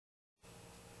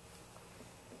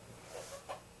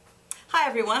Hi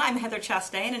everyone, I'm Heather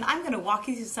Chastain and I'm going to walk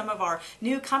you through some of our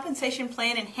new compensation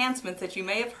plan enhancements that you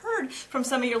may have heard from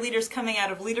some of your leaders coming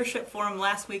out of Leadership Forum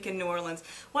last week in New Orleans.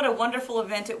 What a wonderful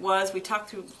event it was. We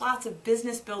talked through lots of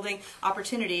business building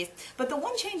opportunities, but the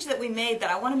one change that we made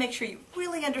that I want to make sure you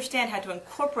really understand how to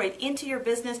incorporate into your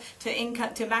business to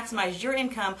maximize your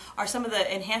income are some of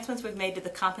the enhancements we've made to the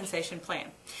compensation plan.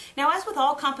 Now, as with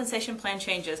all compensation plan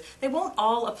changes, they won't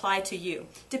all apply to you,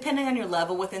 depending on your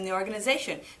level within the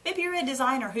organization. Maybe you're a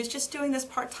designer who's just doing this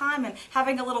part-time and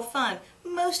having a little fun.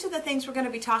 Most of the things we're going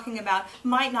to be talking about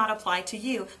might not apply to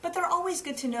you, but they're always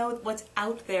good to know what's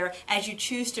out there as you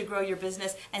choose to grow your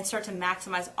business and start to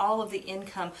maximize all of the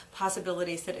income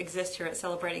possibilities that exist here at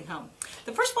Celebrating Home.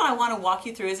 The first one I want to walk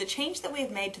you through is a change that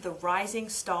we've made to the Rising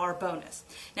Star bonus.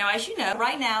 Now, as you know,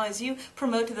 right now as you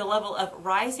promote to the level of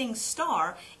Rising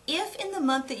Star, if in the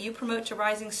month that you promote to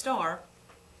Rising Star,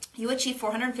 you achieve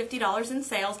 $450 in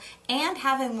sales and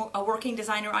having a working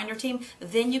designer on your team,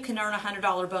 then you can earn a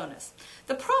 $100 bonus.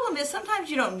 The problem is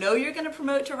sometimes you don't know you're going to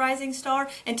promote to Rising Star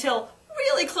until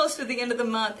really close to the end of the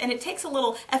month, and it takes a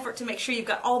little effort to make sure you've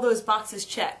got all those boxes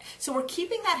checked. So we're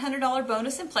keeping that $100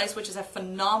 bonus in place, which is a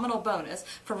phenomenal bonus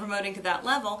for promoting to that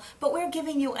level, but we're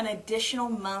giving you an additional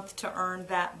month to earn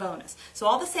that bonus. So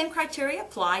all the same criteria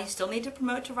apply. You still need to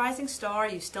promote to Rising Star,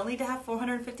 you still need to have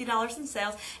 $450 in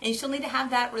sales, and you still need to have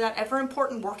that ever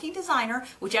important working designer,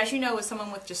 which, as you know, is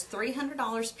someone with just $300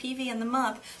 PV in the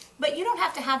month. But you don't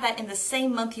have to have that in the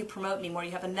same month you promote anymore.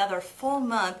 You have another full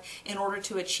month in order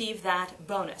to achieve that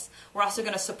bonus. We're also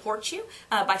going to support you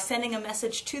by sending a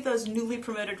message to those newly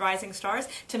promoted Rising Stars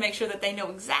to make sure that they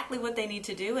know exactly what they need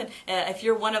to do. And if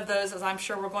you're one of those, as I'm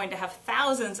sure we're going to have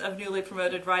thousands of newly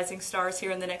promoted Rising Stars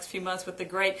here in the next few months with the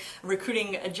great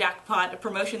recruiting jackpot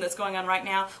promotion that's going on right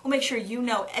now, we'll make sure you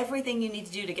know everything you need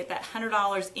to do to get that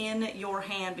 $100 in your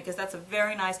hand, because that's a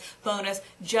very nice bonus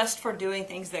just for doing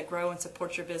things that grow and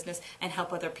support your business and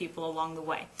help other people along the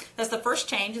way. That's the first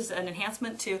change, is an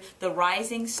enhancement to the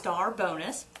Rising Star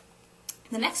bonus.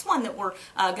 The next one that we're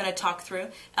going to talk through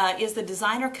is the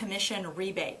designer commission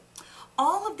rebate.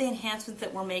 All of the enhancements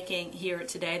that we're making here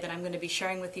today that I'm going to be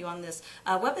sharing with you on this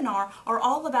webinar are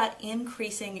all about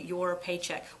increasing your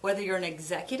paycheck. Whether you're an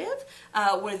executive,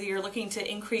 whether you're looking to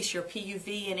increase your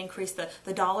PUV and increase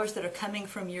the dollars that are coming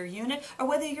from your unit, or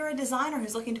whether you're a designer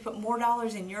who's looking to put more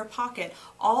dollars in your pocket,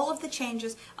 all of the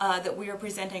changes that we are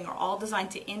presenting are all designed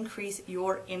to increase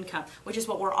your income, which is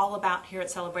what we're all about here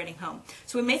at Celebrating Home.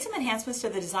 So we made some enhancements to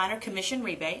the designer commission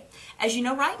rebate. As you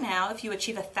know, right now, if you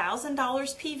achieve $1,000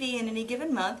 PV in any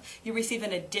given month, you receive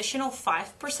an additional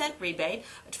 5% rebate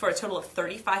for a total of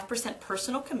 35%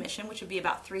 personal commission, which would be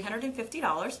about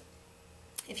 $350.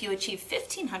 If you achieve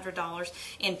 $1,500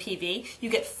 in PV, you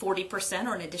get 40%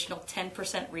 or an additional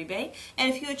 10% rebate.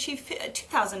 And if you achieve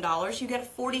 $2,000, you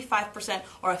get 45%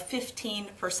 or a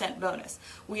 15% bonus.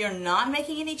 We are not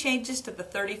making any changes to the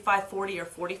 35, 40, or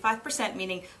 45%,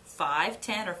 meaning 5,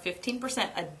 10, or 15%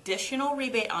 additional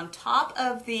rebate on top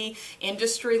of the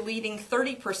industry-leading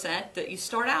 30% that you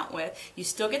start out with. You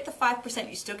still get the 5%,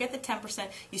 you still get the 10%,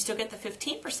 you still get the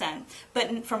 15%.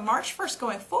 But from March 1st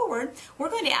going forward, we're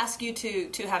going to ask you to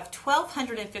have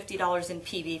 $1,250 in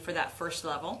PV for that first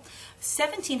level,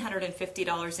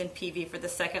 $1,750 in PV for the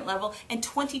second level, and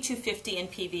 $2,250 in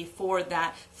PV for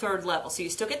that third level. So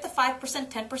you still get the 5%,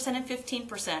 10%, and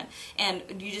 15%, and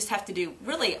you just have to do,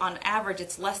 really on average,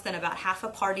 it's less than about half a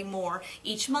party more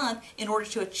each month in order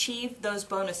to achieve those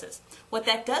bonuses. What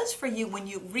that does for you when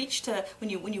you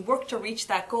work to reach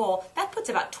that goal, that puts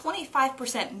about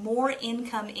 25% more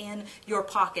income in your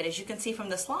pocket. As you can see from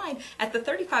the slide, at the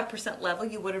 35% level,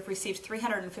 you would have received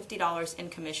 $350 in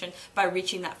commission by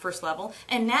reaching that first level.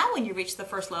 And now when you reach the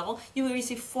first level, you will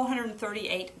receive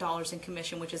 $438 in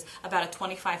commission, which is about a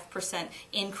 25%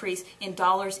 increase in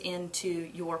dollars into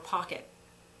your pocket.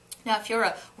 Now, if you're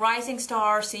a Rising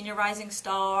Star, Senior Rising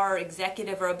Star,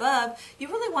 Executive, or above, you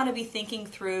really want to be thinking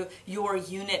through your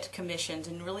unit commissions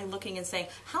and really looking and saying,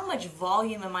 how much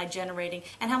volume am I generating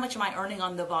and how much am I earning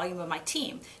on the volume of my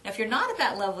team? Now, if you're not at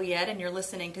that level yet and you're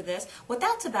listening to this, what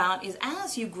that's about is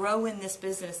as you grow in this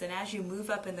business and as you move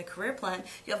up in the career plan,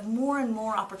 you have more and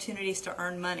more opportunities to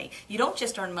earn money. You don't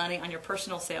just earn money on your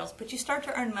personal sales, but you start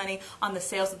to earn money on the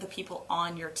sales of the people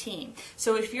on your team.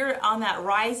 So if you're on that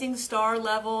Rising Star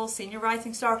level, Senior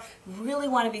Rising Star, really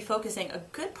want to be focusing a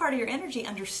good part of your energy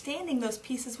understanding those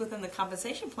pieces within the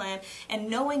compensation plan and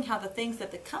knowing how the things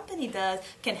that the company does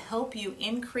can help you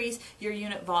increase your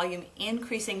unit volume,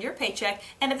 increasing your paycheck,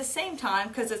 and at the same time,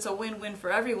 because it's a win-win for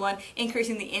everyone,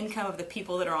 increasing the income of the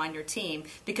people that are on your team.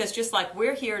 Because just like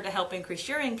we're here to help increase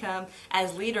your income,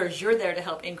 as leaders, you're there to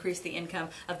help increase the income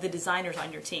of the designers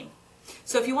on your team.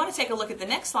 So if you want to take a look at the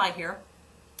next slide here,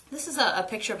 this is a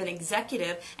picture of an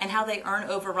executive and how they earn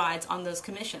overrides on those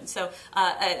commissions. So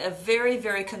a very,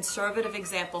 very conservative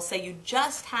example, say you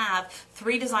just have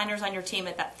 3 designers on your team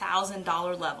at that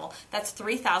 $1,000 level. That's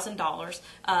 $3,000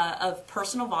 of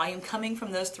personal volume coming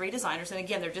from those 3 designers. And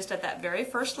again, they're just at that very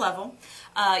first level.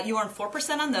 You earn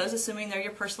 4% on those, assuming they're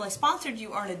your personally sponsored.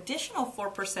 You earn additional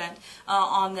 4%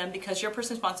 on them because you're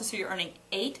personally sponsored, so you're earning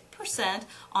 8%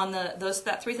 on that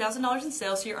 $3,000 in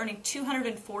sales, so you're earning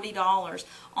 $240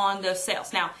 on those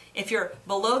sales. Now, if you're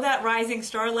below that rising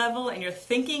star level and you're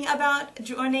thinking about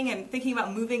joining and thinking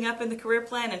about moving up in the career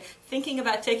plan and thinking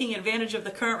about taking advantage of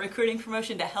the current recruiting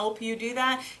promotion to help you do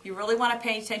that, you really want to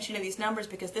pay attention to these numbers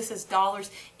because this is dollars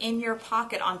in your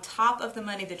pocket on top of the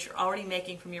money that you're already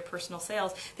making from your personal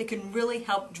sales that can really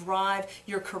help drive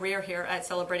your career here at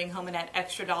Celebrating Home and add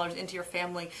extra dollars into your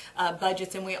family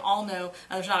budgets. And we all know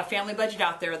there's not a family budget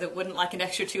out there that wouldn't like an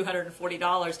extra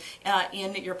 $240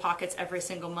 in your pockets every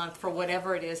single month for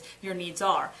whatever it is your needs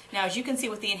are. Now, as you can see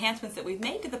with the enhancements that we've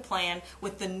made to the plan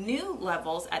with the new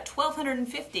levels at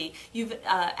 $1,250, you've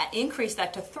increased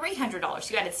that to $300.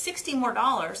 You added $60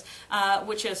 more,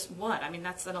 which is what? I mean,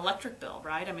 that's an electric bill,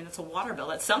 right? I mean, that's a water bill.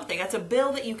 That's something. That's a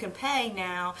bill that you can pay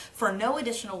now for no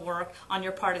additional work on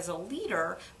your part as a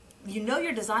leader. You know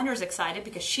your designer is excited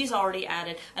because she's already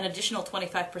added an additional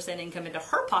 25% income into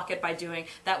her pocket by doing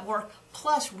that work.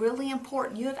 Plus, really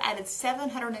important, you have added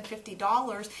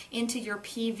 $750 into your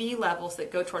PV levels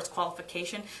that go towards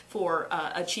qualification for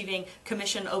achieving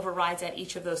commission overrides at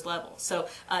each of those levels. So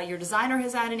your designer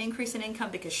has had an increase in income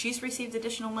because she's received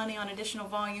additional money on additional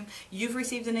volume. You've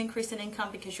received an increase in income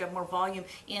because you have more volume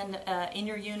in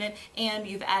your unit, and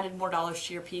you've added more dollars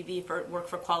to your PV for work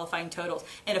for qualifying totals.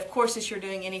 And of course, if you're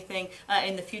doing anything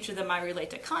in the future that might relate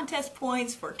to contest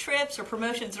points for trips or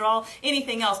promotions or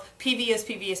anything else, PV is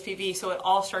PV is PV. So it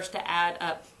all starts to add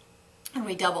up and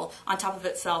redouble on top of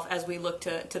itself as we look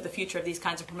to the future of these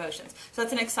kinds of promotions. So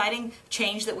that's an exciting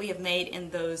change that we have made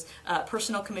in those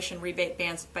personal commission rebate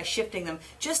bands by shifting them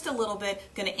just a little bit.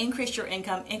 Going to increase your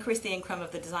income, increase the income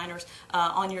of the designers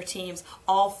on your teams,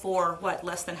 all for what,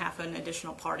 less than half an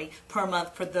additional party per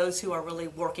month for those who are really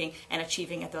working and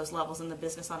achieving at those levels in the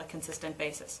business on a consistent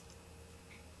basis.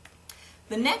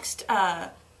 The next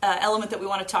element that we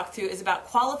want to talk through is about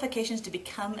qualifications to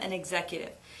become an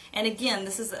executive. And again,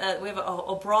 this is we have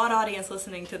a broad audience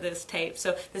listening to this tape,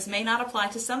 so this may not apply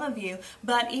to some of you,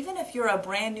 but even if you're a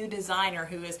brand new designer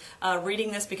who is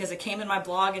reading this because it came in my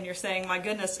blog and you're saying, my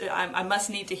goodness, I must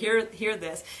need to hear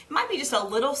this, it might be just a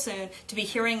little soon to be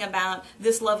hearing about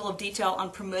this level of detail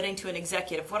on promoting to an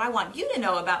executive. What I want you to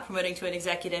know about promoting to an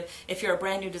executive, if you're a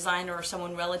brand new designer or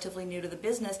someone relatively new to the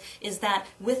business, is that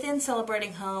within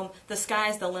Celebrating Home, the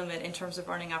sky's the limit in terms of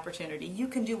earning opportunity. You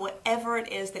can do whatever it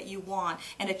is that you want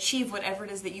and achieve whatever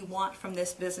it is that you want from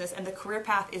this business, and the career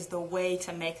path is the way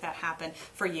to make that happen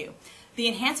for you. The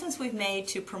enhancements we've made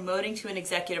to promoting to an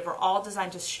executive are all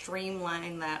designed to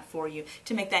streamline that for you,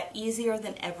 to make that easier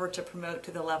than ever to promote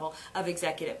to the level of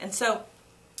executive. And so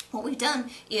what we've done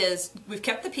is we've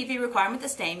kept the PV requirement the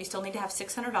same. You still need to have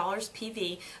 $600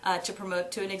 PV to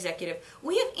promote to an executive.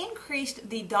 We have increased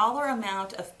the dollar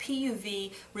amount of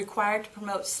PUV required to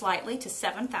promote slightly to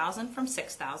 $7,000 from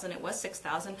 $6,000. It was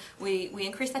 $6,000. We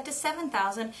increased that to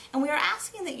 $7,000, and we are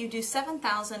asking that you do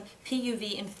 $7,000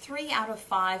 PUV in 3 out of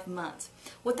 5 months.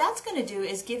 What that's going to do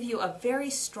is give you a very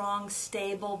strong,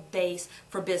 stable base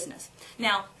for business.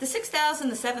 Now, the $6,000,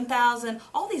 the $7,000,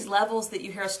 all these levels that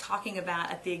you hear us talking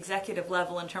about at the executive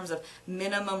level in terms of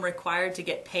minimum required to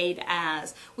get paid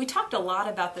as. We talked a lot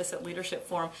about this at Leadership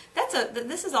Forum.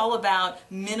 This is all about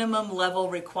minimum level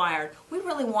required. We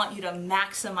really want you to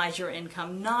maximize your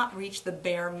income, not reach the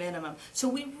bare minimum. So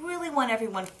we really want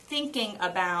everyone thinking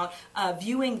about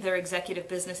viewing their executive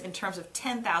business in terms of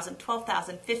 $10,000,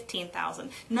 $12,000, $15,000,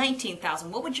 $19,000.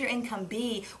 What would your income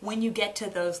be when you get to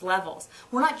those levels?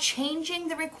 We're not changing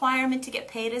the requirement to get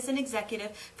paid as an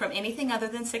executive from anything other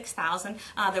than $6,000.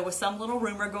 There was some little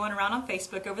rumor going around on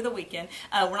Facebook over the weekend.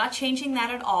 We're not changing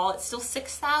that at all. It's still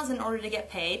 $6,000 in order to get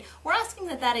paid. We're asking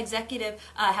that that executive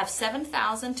have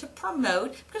 $7,000 to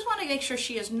promote, because we want to make sure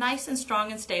she is nice and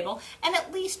strong and stable, and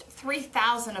at least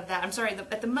 $3,000 of that,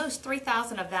 at the most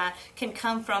 $3,000 of that can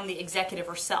come from the executive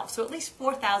herself. So at least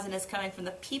 $4,000 is coming from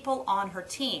the people on her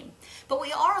team. But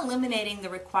we are eliminating the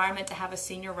requirement to have a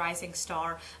senior rising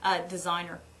star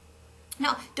designer.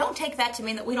 Now, don't take that to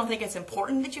mean that we don't think it's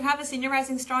important that you have a senior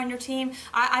rising star on your team.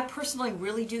 I personally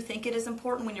really do think it is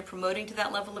important when you're promoting to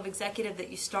that level of executive that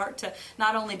you start to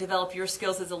not only develop your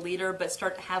skills as a leader, but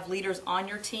start to have leaders on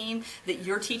your team that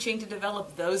you're teaching to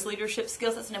develop those leadership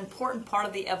skills. That's an important part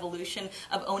of the evolution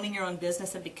of owning your own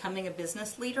business and becoming a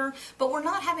business leader. But we're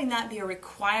not having that be a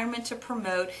requirement to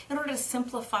promote in order to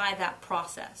simplify that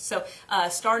process. So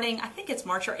starting, I think it's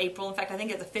March or April, in fact, I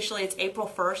think it's April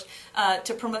 1st,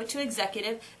 to promote to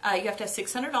executive, you have to have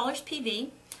 $600 PV,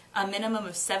 a minimum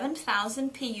of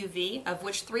 7,000 PUV, of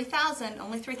which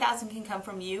only 3,000 can come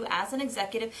from you as an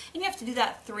executive, and you have to do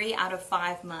that 3 out of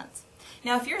 5 months.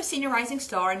 Now, if you're a senior rising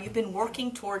star and you've been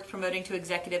working towards promoting to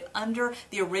executive under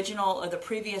the original or the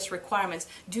previous requirements,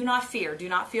 do not fear. Do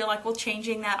not feel like we're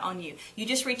changing that on you. You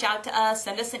just reach out to us,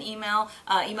 send us an email,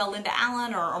 email Linda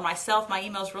Allen or myself. My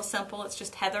email is real simple. It's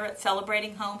just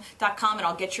heather@celebratinghome.com, and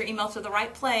I'll get your email to the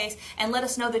right place, and let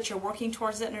us know that you're working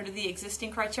towards it under the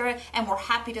existing criteria, and we're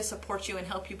happy to support you and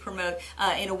help you promote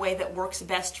in a way that works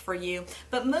best for you.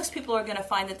 But most people are going to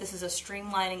find that this is a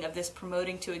streamlining of this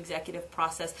promoting to executive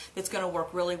process that's going to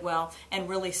work really well and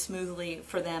really smoothly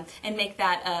for them, and make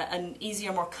that an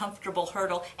easier, more comfortable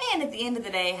hurdle, and at the end of the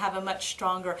day have a much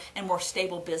stronger and more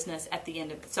stable business at the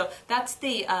end of it. So that's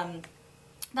the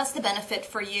benefit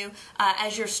for you.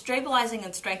 As you're stabilizing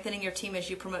and strengthening your team as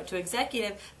you promote to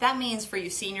executive, that means for you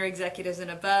senior executives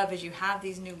and above, as you have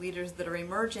these new leaders that are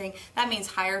emerging, that means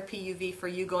higher PUV for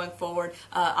you going forward,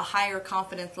 a higher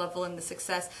confidence level in the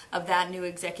success of that new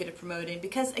executive promoting.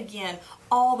 Because again,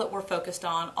 all that we're focused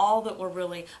on, all that we're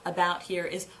really about here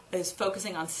is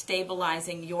focusing on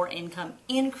stabilizing your income,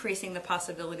 increasing the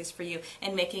possibilities for you,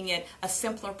 and making it a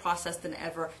simpler process than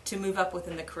ever to move up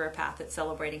within the career path at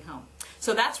Celebrating Home.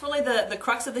 So that's really the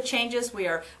crux of the changes. We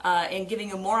are in giving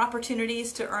you more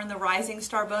opportunities to earn the Rising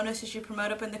Star bonus as you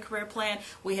promote up in the career plan.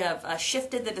 We have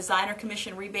shifted the designer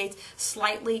commission rebates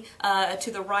slightly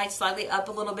to the right, slightly up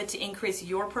a little bit to increase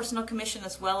your personal commission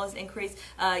as well as increase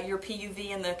your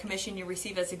PUV and the commission you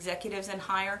receive as executives and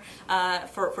higher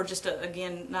for just,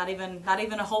 again, not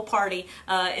even a whole party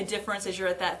difference as you're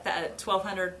at that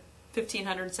 1,200,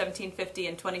 1,500, 1,750,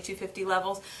 and 2,250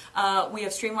 levels. We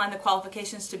have streamlined the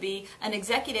qualifications to be an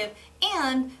executive,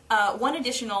 and one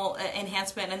additional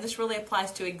enhancement, and this really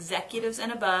applies to executives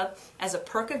and above, as a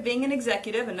perk of being an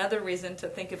executive, another reason to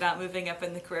think about moving up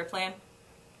in the career plan.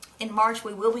 In March,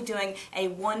 we will be doing a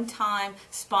one-time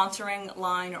sponsoring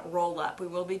line roll-up. We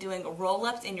will be doing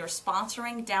roll-ups in your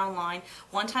sponsoring downline,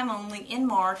 one time only in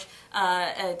March,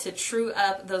 to true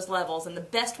up those levels. And the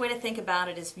best way to think about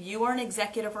it is if you are an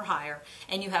executive or higher,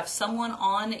 and you have someone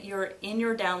in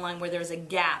your downline where there's a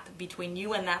gap between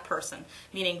you and that person,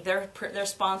 meaning their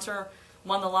sponsor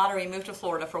won the lottery and moved to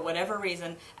Florida for whatever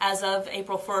reason, as of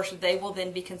April 1st, they will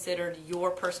then be considered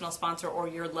your personal sponsor or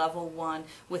your level 1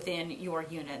 within your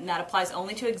unit. And that applies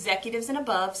only to executives and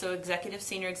above, so executive,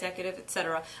 senior executive,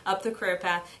 etc., up the career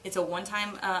path. It's a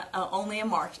one-time only in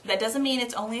March. That doesn't mean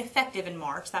it's only effective in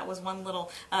March. That was one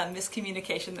little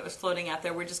miscommunication that was floating out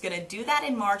there. We're just going to do that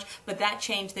in March, but that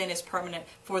change then is permanent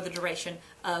for the duration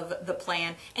of the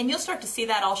plan. And you'll start to see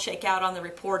that all shake out on the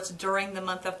reports during the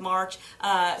month of March,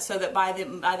 so that by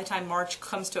the time March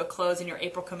comes to a close and your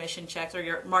April commission checks or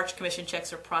your March commission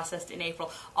checks are processed in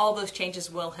April, all those changes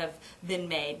will have been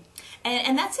made.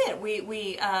 And that's it.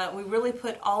 We really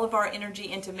put all of our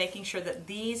energy into making sure that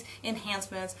these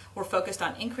enhancements were focused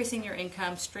on increasing your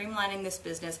income, streamlining this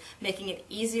business, making it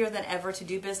easier than ever to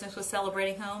do business with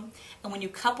Celebrating Home. And when you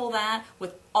couple that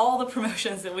with all the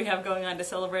promotions that we have going on to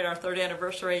celebrate our 3rd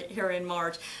anniversary here in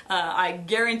March, I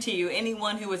guarantee you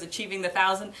anyone who was achieving the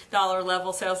 $1,000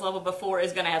 level sales level before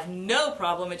is going to have no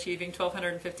problem achieving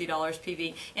 $1,250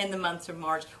 PV in the month of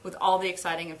March with all the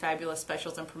exciting and fabulous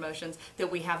specials and promotions that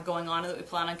we have going on and that we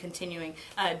plan on continuing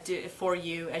for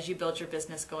you as you build your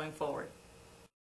business going forward.